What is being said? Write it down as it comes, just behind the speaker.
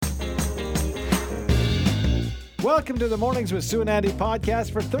Welcome to the Mornings with Sue and Andy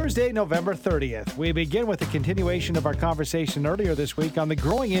podcast for Thursday, November 30th. We begin with a continuation of our conversation earlier this week on the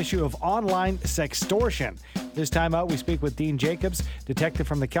growing issue of online sextortion. This time out, we speak with Dean Jacobs, detective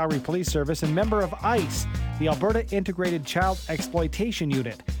from the Calgary Police Service and member of ICE, the Alberta Integrated Child Exploitation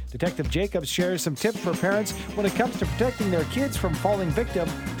Unit. Detective Jacobs shares some tips for parents when it comes to protecting their kids from falling victim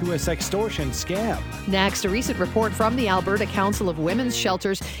to a sextortion scam. Next, a recent report from the Alberta Council of Women's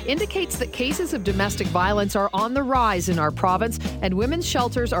Shelters indicates that cases of domestic violence are on the rise in our province, and women's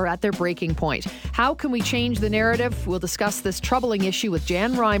shelters are at their breaking point. How can we change the narrative? We'll discuss this troubling issue with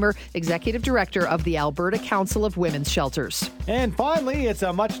Jan Reimer, Executive Director of the Alberta Council of Women's Shelters. And finally, it's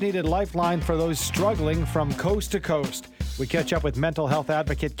a much-needed lifeline for those struggling from coast to coast. We catch up with mental health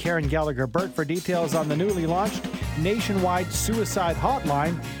advocate Karen Gallagher-Burt for details on the newly launched nationwide suicide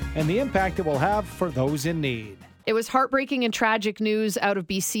hotline and the impact it will have for those in need. It was heartbreaking and tragic news out of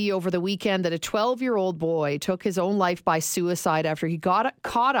BC over the weekend that a 12-year-old boy took his own life by suicide after he got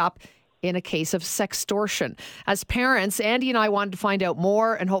caught up in a case of sextortion. As parents, Andy and I wanted to find out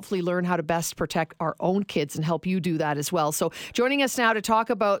more and hopefully learn how to best protect our own kids and help you do that as well. So joining us now to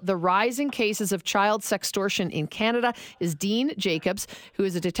talk about the rising cases of child sextortion in Canada is Dean Jacobs, who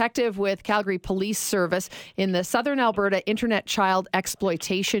is a detective with Calgary Police Service in the Southern Alberta Internet Child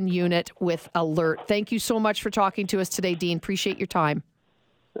Exploitation Unit with Alert. Thank you so much for talking to us today, Dean. Appreciate your time.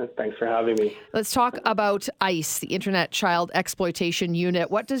 Thanks for having me. Let's talk about ICE, the Internet Child Exploitation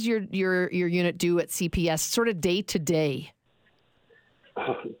Unit. What does your unit do at CPS, sort of day to day?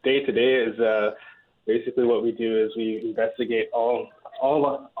 Day to day is basically what we do is we investigate all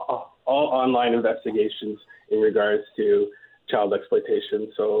online investigations in regards to child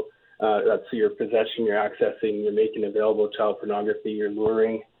exploitation. So that's your possession, you're accessing, you're making available child pornography, you're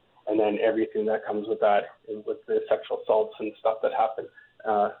luring, and then everything that comes with that, with the sexual assaults and stuff that happen.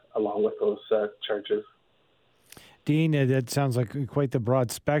 Along with those charges. Dean, that sounds like quite the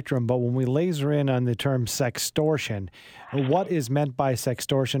broad spectrum, but when we laser in on the term sextortion, what is meant by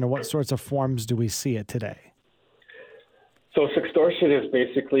sextortion and what sorts of forms do we see it today? So sextortion is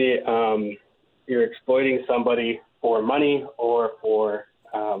basically you're exploiting somebody for money or for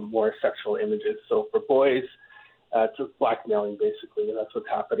more sexual images. So for boys, it's blackmailing basically. That's what's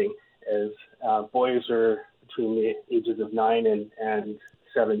happening is boys are between the ages of 9 and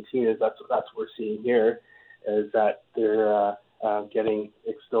 17 is that's what we're seeing here is that they're getting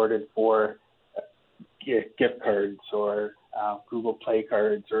extorted for gift cards or Google Play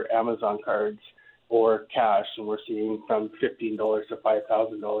cards or Amazon cards or cash, and we're seeing from $15 to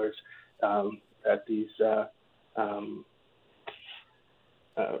 $5,000 that these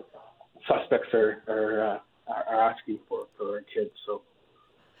suspects are asking for our kids.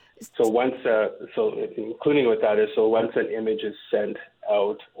 So once, including with that is, so once an image is sent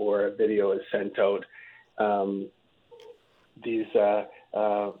out or a video is sent out, these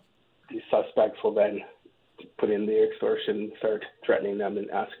suspects will then put in the extortion, start threatening them and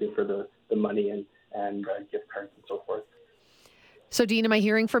asking for the money and gift cards and so forth. So, Dean, am I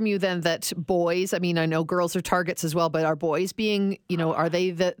hearing from you then that boys, I mean, I know girls are targets as well, but are boys being, are they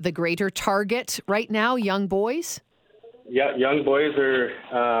the greater target right now, young boys? Yeah, young boys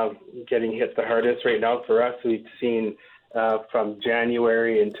are getting hit the hardest right now for us. We've seen from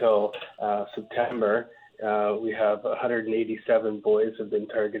January until September, we have 187 boys have been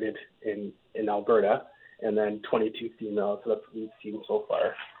targeted in Alberta, and then 22 females. So that's what we've seen so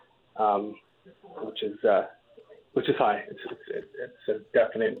far, which is high. It's a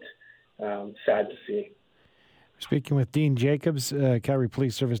definite sad to see. Speaking with Dean Jacobs, Calgary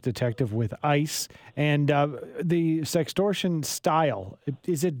Police Service detective with ICE, and the sextortion style,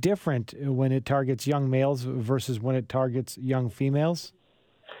 is it different when it targets young males versus when it targets young females?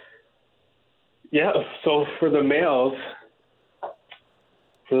 Yeah, so for the males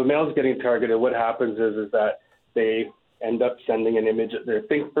getting targeted, what happens is that they end up sending an image.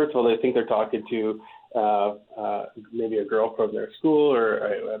 First of all, they think they're talking to maybe a girl from their school or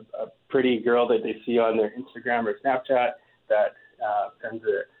a pretty girl that they see on their Instagram or Snapchat that sends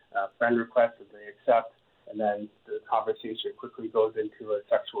a friend request that they accept, and then the conversation quickly goes into a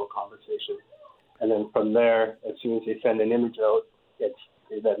sexual conversation. And then from there, as soon as they send an image out, it's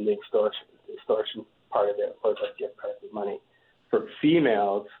then the extortion part of it for the gift card of money. For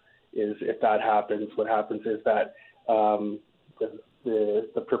females, is if that happens, what happens is that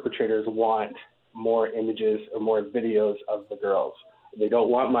the perpetrators want more images or more videos of the girls. They don't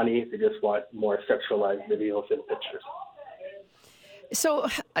want money, they just want more sexualized videos and pictures. So,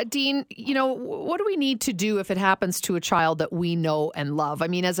 Dean, what do we need to do if it happens to a child that we know and love? I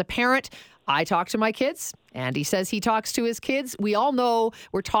mean, as a parent, I talk to my kids. Andy says he talks to his kids. We all know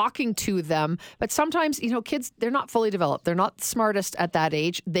we're talking to them. But sometimes, kids, they're not fully developed. They're not the smartest at that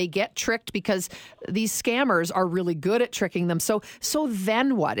age. They get tricked because these scammers are really good at tricking them. So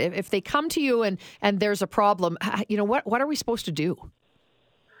then what? If they come to you and there's a problem, what are we supposed to do?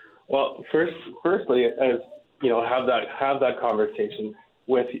 Well, firstly, have that conversation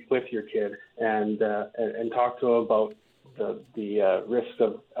with your kid and talk to them about the risks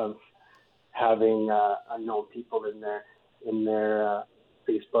of having unknown people in their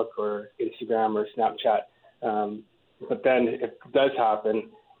Facebook or Instagram or Snapchat. But then if it does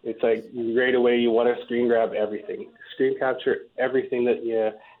happen, it's like right away you want to screen grab everything, screen capture everything that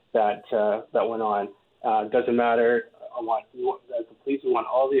went on. Doesn't matter. As the police, we want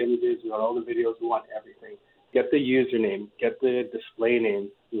all the images, we want all the videos, we want everything. Get the username, get the display name.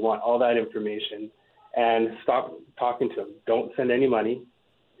 We want all that information, and stop talking to them. Don't send any money.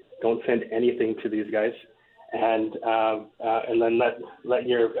 Don't send anything to these guys, and then let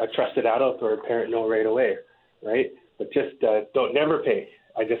your trusted adult or parent know right away, right? But just never pay.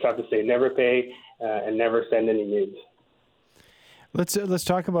 I just have to say never pay and never send any nudes. Let's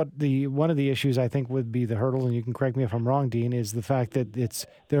talk about one of the issues I think would be the hurdle, and you can correct me if I'm wrong, Dean, is the fact that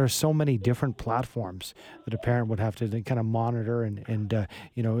there are so many different platforms that a parent would have to kind of monitor and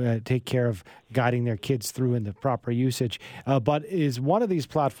take care of guiding their kids through in the proper usage. But is one of these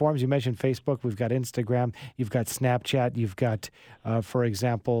platforms, you mentioned Facebook, we've got Instagram, you've got Snapchat, you've got, for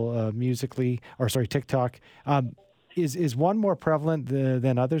example, TikTok. Is one more prevalent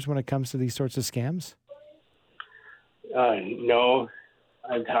than others when it comes to these sorts of scams? No,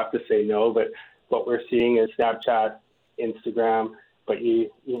 I'd have to say no, but what we're seeing is Snapchat, Instagram, but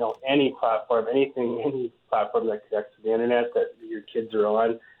any platform, any platform that connects to the internet that your kids are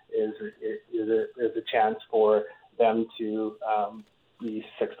on is a chance for them to be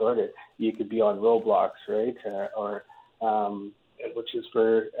sextorted. You could be on Roblox, right, or which is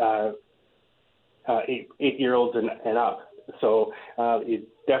for 8-year-olds and up. So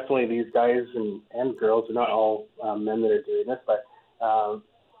definitely these guys and girls are not all men that are doing this, but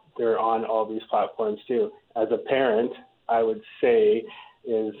they're on all these platforms too. As a parent, I would say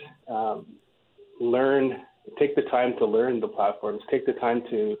is take the time to learn the platforms, take the time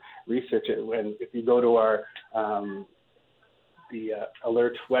to research it. When if you go to our the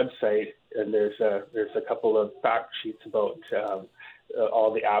Alert website, and there's a couple of fact sheets about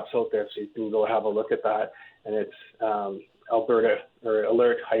all the apps out there, so you can go have a look at that. And it's Alberta or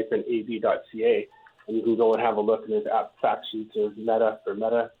alert-ab.ca, and you can go and have a look. And there's app fact sheets. There's Meta for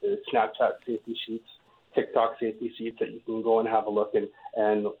Meta. There's Snapchat safety sheets, TikTok safety sheets that you can go and have a look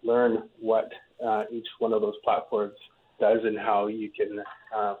and learn what each one of those platforms does and how you can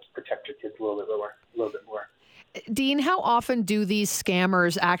protect your kids a little bit more. Dean, how often do these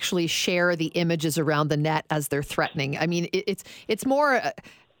scammers actually share the images around the net as they're threatening? I mean, it's more.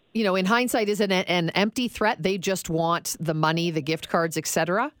 In hindsight, is it an empty threat? They just want the money, the gift cards,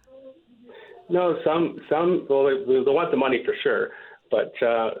 etc.? No, some well, they want the money for sure, but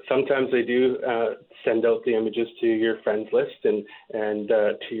sometimes they do send out the images to your friends list and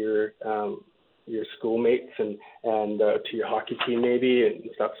to your schoolmates and to your hockey team maybe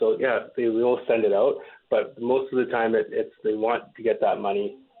and stuff. So yeah, they will send it out, but most of the time it's they want to get that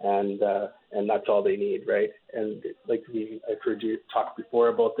money and that's all they need, right? And I've heard you talk before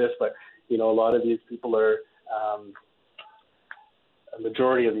about this, but a lot of these people are, a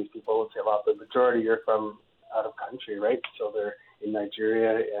majority of these people, I won't say a lot, but the majority are from out of country, right? So they're in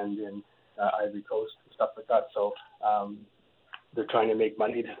Nigeria and in Ivory Coast and stuff like that. So they're trying to make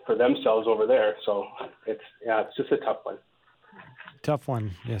money for themselves over there. So it's just a tough one. Tough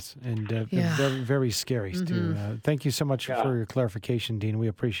one, yes, and very, very scary too. Thank you so much for your clarification, Dean. We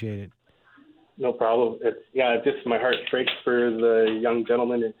appreciate it. No problem. Just my heart breaks for the young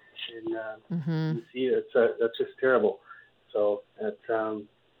gentleman in BC. That's just terrible. So it's and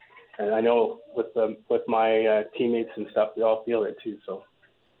I know with my teammates and stuff, we all feel it too. So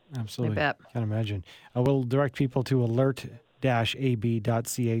absolutely, I can't imagine. We'll direct people to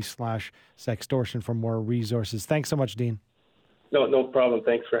alert-ab.ca/sextortion for more resources. Thanks so much, Dean. No problem.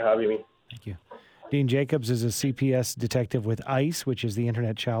 Thanks for having me. Thank you. Dean Jacobs is a CPS detective with ICE, which is the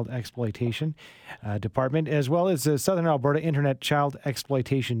Internet Child Exploitation Department, as well as the Southern Alberta Internet Child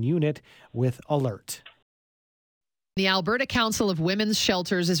Exploitation Unit with Alert. The Alberta Council of Women's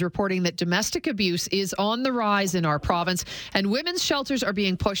Shelters is reporting that domestic abuse is on the rise in our province, and women's shelters are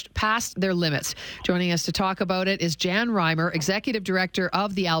being pushed past their limits. Joining us to talk about it is Jan Reimer, Executive Director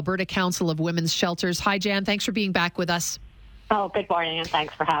of the Alberta Council of Women's Shelters. Hi, Jan. Thanks for being back with us. Oh, good morning, and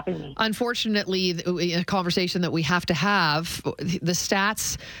thanks for having me. Unfortunately, a conversation that we have to have, the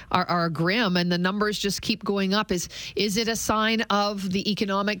stats are grim and the numbers just keep going up. Is it a sign of the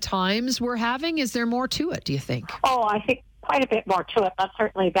economic times we're having? Is there more to it, do you think? Oh, I think quite a bit more to it, but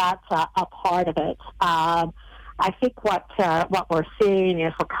certainly that's a part of it. I think what we're seeing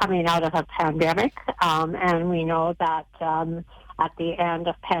is we're coming out of a pandemic, and we know that at the end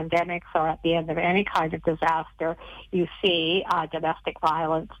of pandemics or at the end of any kind of disaster, you see domestic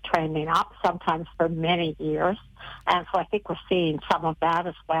violence trending up, sometimes for many years. And so I think we're seeing some of that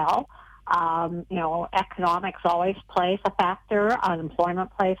as well. Economics always plays a factor. Unemployment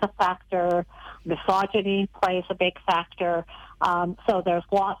plays a factor. Misogyny plays a big factor. So there's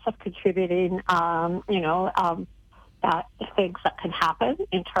lots of contributing, things that can happen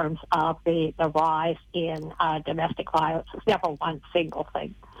in terms of the rise in domestic violence. It's never one single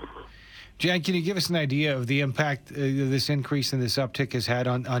thing. Jan, can you give us an idea of the impact this increase in this uptick has had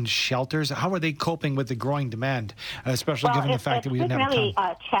on shelters? How are they coping with the growing demand, especially given the fact that we didn't have time? It's really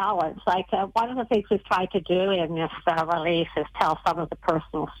a challenge. One of the things we've tried to do in this release is tell some of the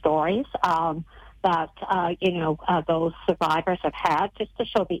personal stories that those survivors have had, just to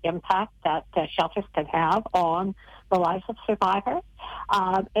show the impact that shelters can have on the lives of survivors.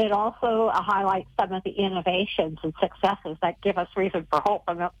 It also highlights some of the innovations and successes that give us reason for hope.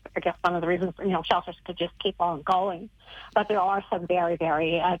 And I guess one of the reasons, shelters could just keep on going. But there are some very,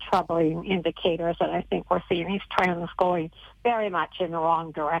 very troubling indicators, and I think we're seeing these trends going very much in the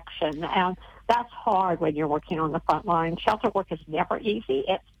wrong direction. And that's hard when you're working on the front line. Shelter work is never easy.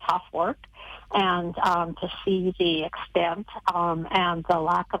 It's tough work. And to see the extent and the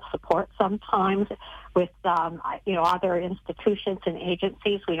lack of support sometimes with, other institutions and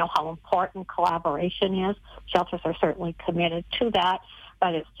agencies. We know how important collaboration is. Shelters are certainly committed to that,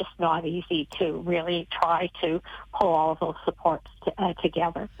 but it's just not easy to really try to pull all of those supports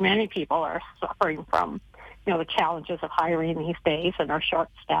together. Many people are suffering from the challenges of hiring these days and are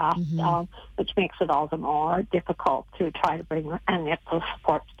short-staffed, which makes it all the more difficult to try to bring and get those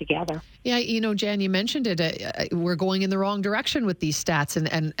supports together. Yeah, Jan, you mentioned it. We're going in the wrong direction with these stats.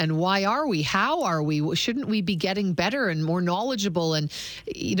 And why are we? How are we? Shouldn't we be getting better and more knowledgeable? And,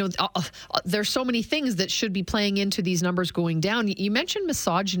 there's so many things that should be playing into these numbers going down. You mentioned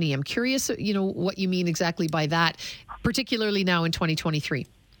misogyny. I'm curious, what you mean exactly by that, particularly now in 2023.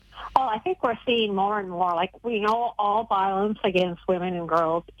 Well, I think we're seeing more and more, we know all violence against women and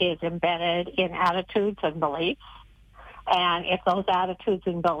girls is embedded in attitudes and beliefs. And if those attitudes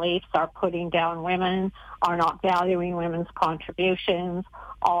and beliefs are putting down women, are not valuing women's contributions,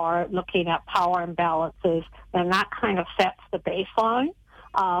 or looking at power imbalances, then that kind of sets the baseline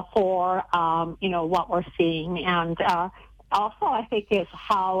for, what we're seeing. And also, I think, is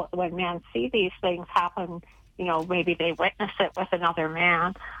how when men see these things happen, maybe they witness it with another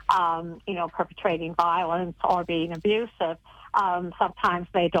man, perpetrating violence or being abusive. Sometimes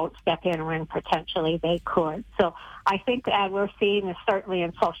they don't step in when potentially they could. So I think that we're seeing this certainly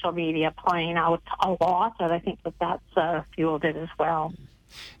in social media playing out a lot, and I think that's fueled it as well.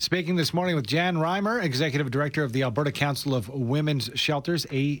 Speaking this morning with Jan Reimer, Executive Director of the Alberta Council of Women's Shelters,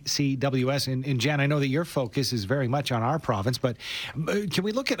 ACWS. And Jan, I know that your focus is very much on our province, but can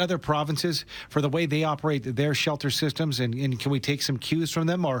we look at other provinces for the way they operate their shelter systems, and can we take some cues from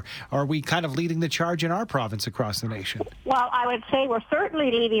them, or are we kind of leading the charge in our province across the nation? Well, I would say we're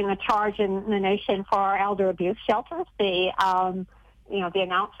certainly leading the charge in the nation for our elder abuse shelters. The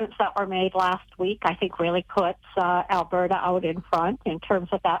announcements that were made last week, I think, really puts Alberta out in front in terms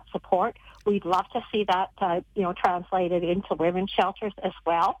of that support. We'd love to see that, translated into women's shelters as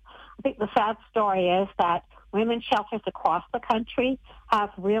well. I think the sad story is that women's shelters across the country have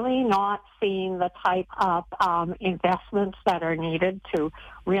really not seen the type of investments that are needed to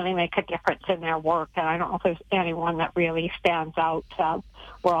really make a difference in their work. And I don't know if there's anyone that really stands out.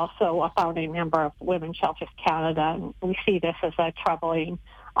 We're also a founding member of Women's Shelters Canada, and we see this as a troubling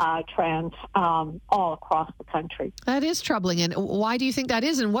trend all across the country. That is troubling. And why do you think that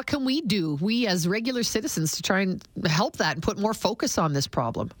is? And what can we do, we as regular citizens, to try and help that and put more focus on this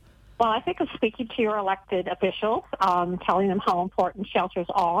problem? Well, I think it's speaking to your elected officials, telling them how important shelters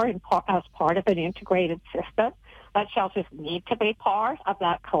are as part of an integrated system, that shelters need to be part of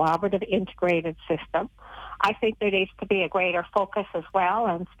that collaborative integrated system. I think there needs to be a greater focus as well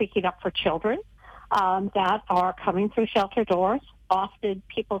on speaking up for children that are coming through shelter doors. Often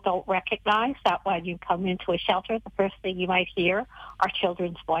people don't recognize that when you come into a shelter, the first thing you might hear are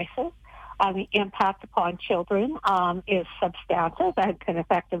children's voices. The impact upon children is substantive and can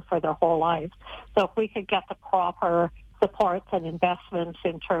affect them for their whole lives. So if we could get the proper supports and investments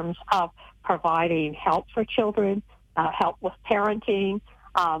in terms of providing help for children, help with parenting.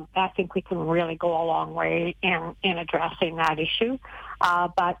 I think we can really go a long way in addressing that issue.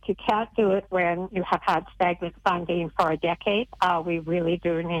 But you can't do it when you have had stagnant funding for a decade. We really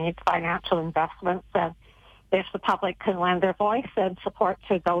do need financial investments, and if the public can lend their voice and support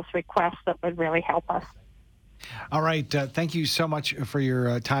to those requests, that would really help us. All right. Thank you so much for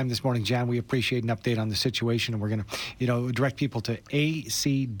your time this morning, Jan. We appreciate an update on the situation, and we're going to, direct people to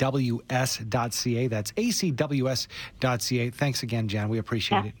acws.ca. That's acws.ca. Thanks again, Jan. We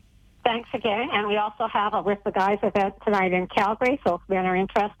appreciate it. Thanks again. And we also have a With the Guys event tonight in Calgary. So if men are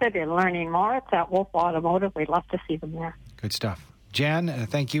interested in learning more, it's at Wolf Automotive. We'd love to see them there. Good stuff. Jan,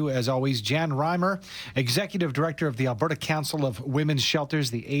 thank you as always. Jan Reimer, Executive Director of the Alberta Council of Women's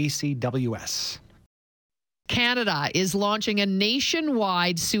Shelters, the ACWS. Canada is launching a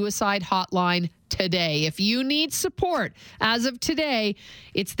nationwide suicide hotline today. If you need support, as of today,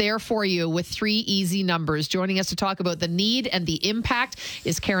 it's there for you with 3 easy numbers. Joining us to talk about the need and the impact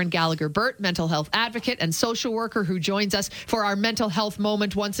is Karen Gallagher-Burt, mental health advocate and social worker, who joins us for our mental health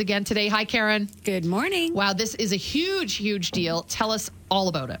moment once again today. Hi, Karen. Good morning. Wow, this is a huge, huge deal. Tell us all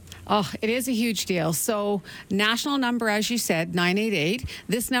about it. Oh, it is a huge deal. So, national number, as you said, 988.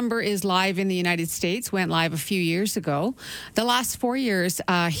 This number is live in the United States, went live a few years ago. The last 4 years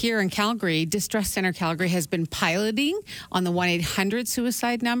here in Calgary, Distress Center Calgary has been piloting on the 1-800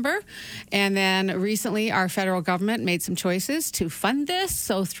 suicide number. And then recently, our federal government made some choices to fund this.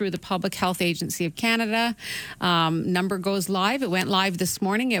 So, through the Public Health Agency of Canada, number goes live. It went live this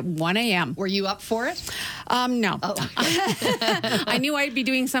morning at 1 a.m. Were you up for it? No. Oh. I knew I'd be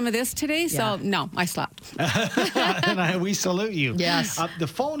doing some of this today, so no, I slept. And we salute you. Yes. The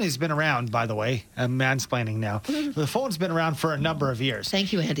phone has been around, by the way. I'm mansplaining now. The phone's been around for a number of years.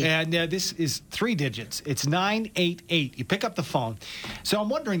 Thank you, Andy. And this is 3 digits. It's 988. You pick up the phone. So I'm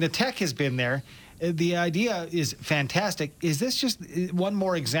wondering, the tech has been there. The idea is fantastic. Is this just one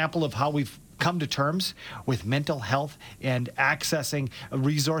more example of how we've come to terms with mental health and accessing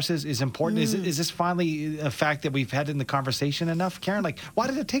resources is important? Is this finally a fact that we've had in the conversation enough? Karen, why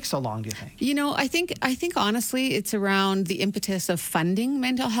did it take so long, do you think? I think honestly, it's around the impetus of funding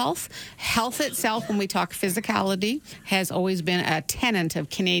mental health. Health itself, when we talk physicality, has always been a tenet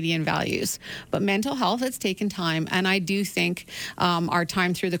of Canadian values. But mental health, it's taken time. And I do think our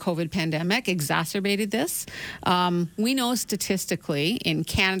time through the COVID pandemic exacerbated this. We know statistically in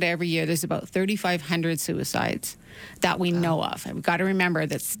Canada every year there's about 3,500 suicides that we know of. And we've got to remember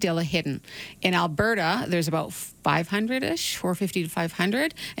that's still a hidden. In Alberta, there's about 500-ish, 450 to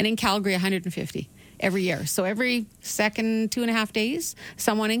 500, and in Calgary, 150 every year. So every second 2.5 days,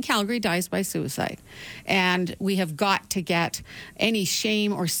 someone in Calgary dies by suicide. And we have got to get any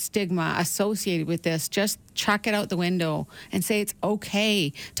shame or stigma associated with this. Just chuck it out the window and say it's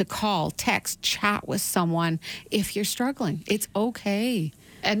okay to call, text, chat with someone if you're struggling. It's okay.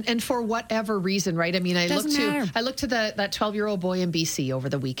 And for whatever reason, right? I mean, I looked to that 12-year-old boy in BC over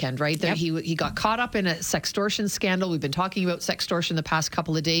the weekend, right? Yep. He got caught up in a sextortion scandal. We've been talking about sextortion the past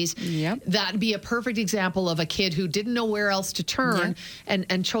couple of days. Yep. That'd be a perfect example of a kid who didn't know where else to turn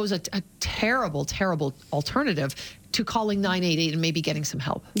and chose a terrible, terrible alternative to calling 988 and maybe getting some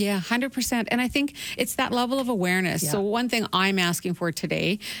help. Yeah, 100%. And I think it's that level of awareness. Yeah. So one thing I'm asking for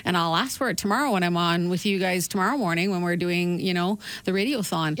today, and I'll ask for it tomorrow when I'm on with you guys tomorrow morning when we're doing, the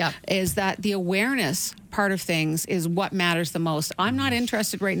radiothon, is that the awareness part of things is what matters the most. I'm not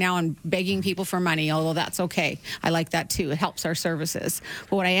interested right now in begging people for money, although that's okay. I like that too. It helps our services.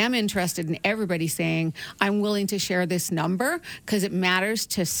 But what I am interested in everybody saying, I'm willing to share this number because it matters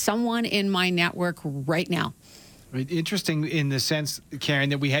to someone in my network right now. Interesting in the sense, Karen,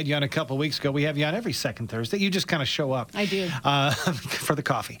 that we had you on a couple of weeks ago. We have you on every second Thursday. You just kind of show up. I do. For the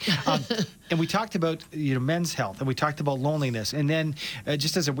coffee. And we talked about men's health, and we talked about loneliness. And then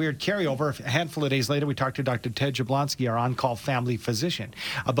just as a weird carryover, a handful of days later, we talked to Dr. Ted Jablonski, our on-call family physician,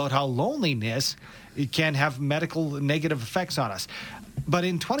 about how loneliness can have medical negative effects on us. But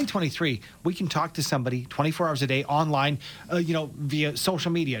in 2023, we can talk to somebody 24 hours a day online, via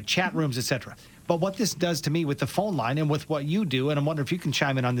social media, chat rooms, etc. But what this does to me with the phone line and with what you do, and I wonder if you can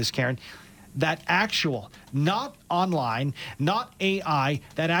chime in on this, Karen, that actual, not online, not AI,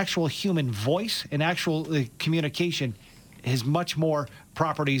 that actual human voice and actual communication is much more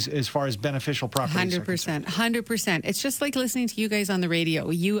properties as far as beneficial properties. 100%. It's just like listening to you guys on the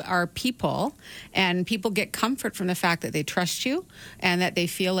radio. You are people, and people get comfort from the fact that they trust you and that they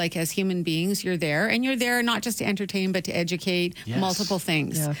feel like as human beings you're there, and you're there not just to entertain but to educate. Multiple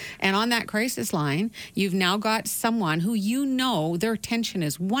things. Yeah. And on that crisis line, you've now got someone who their attention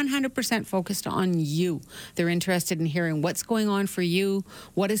is 100% focused on you. They're interested in hearing what's going on for you,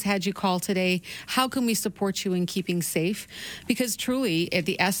 what has had you call today, how can we support you in keeping safe? Because truly, at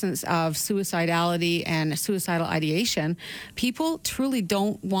the essence of suicidality and suicidal ideation, people truly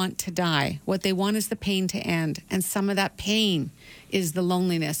don't want to die. What they want is the pain to end. And some of that pain is the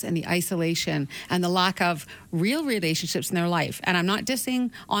loneliness and the isolation and the lack of real relationships in their life. And I'm not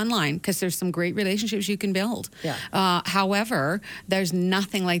dissing online, because there's some great relationships you can build. Yeah. However, there's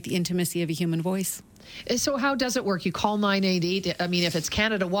nothing like the intimacy of a human voice. So how does it work? You call 988. I mean, if it's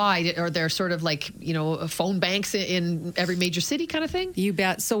Canada-wide, are there sort of like, phone banks in every major city kind of thing? You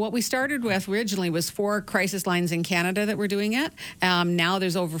bet. So what we started with originally was 4 crisis lines in Canada that we're doing it. Now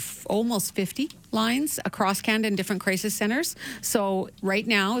there's over almost 50 lines across Canada in different crisis centers. So right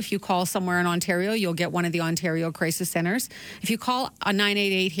now, if you call somewhere in Ontario, you'll get one of the Ontario crisis centers. If you call a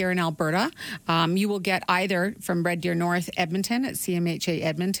 988 here in Alberta, you will get either from Red Deer North, Edmonton at CMHA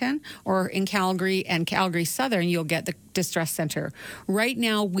Edmonton, or in Calgary and Calgary Southern, you'll get the distress center. Right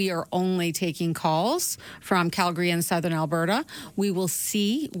now, we are only taking calls from Calgary and Southern Alberta. We will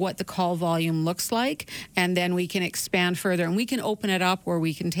see what the call volume looks like, and then we can expand further, and we can open it up where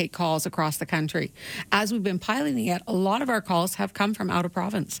we can take calls across the country. As we've been piloting it, a lot of our calls have come from out of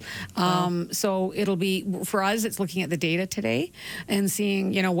province. So it'll be, for us, it's looking at the data today and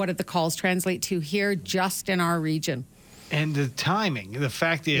seeing, what did the calls translate to here just in our region. And the timing, the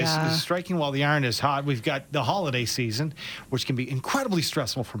fact is striking while the iron is hot. We've got the holiday season, which can be incredibly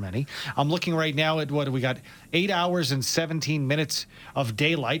stressful for many. I'm looking right now at we got 8 hours and 17 minutes of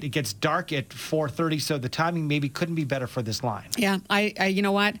daylight. It gets dark at 4:30, so the timing maybe couldn't be better for this line. Yeah, I you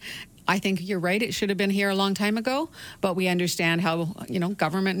know what? I think you're right. It should have been here a long time ago, but we understand how,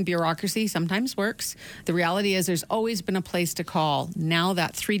 government and bureaucracy sometimes works. The reality is there's always been a place to call. Now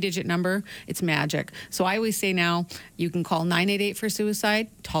that 3-digit number, it's magic. So I always say now you can call 988 for suicide,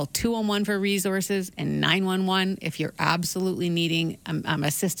 call 211 for resources, and 911 if you're absolutely needing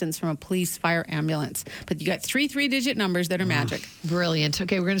assistance from a police, fire, ambulance. But you got 3-digit numbers that are magic. Brilliant.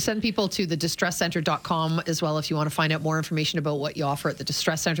 Okay, we're going to send people to the distresscenter.com as well if you want to find out more information about what you offer at the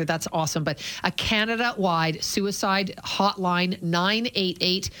Distress Center. That's awesome. But a Canada-wide suicide hotline,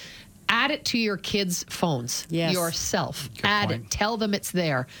 988. Add it to your kids' phones yourself. Add it. Tell them it's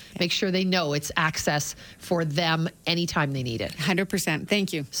there. Make sure they know it's access for them anytime they need it. 100%.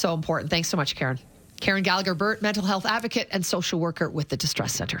 Thank you. So important. Thanks so much, Karen. Karen Gallagher-Burt, mental health advocate and social worker with the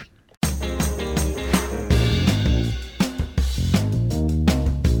Distress Center.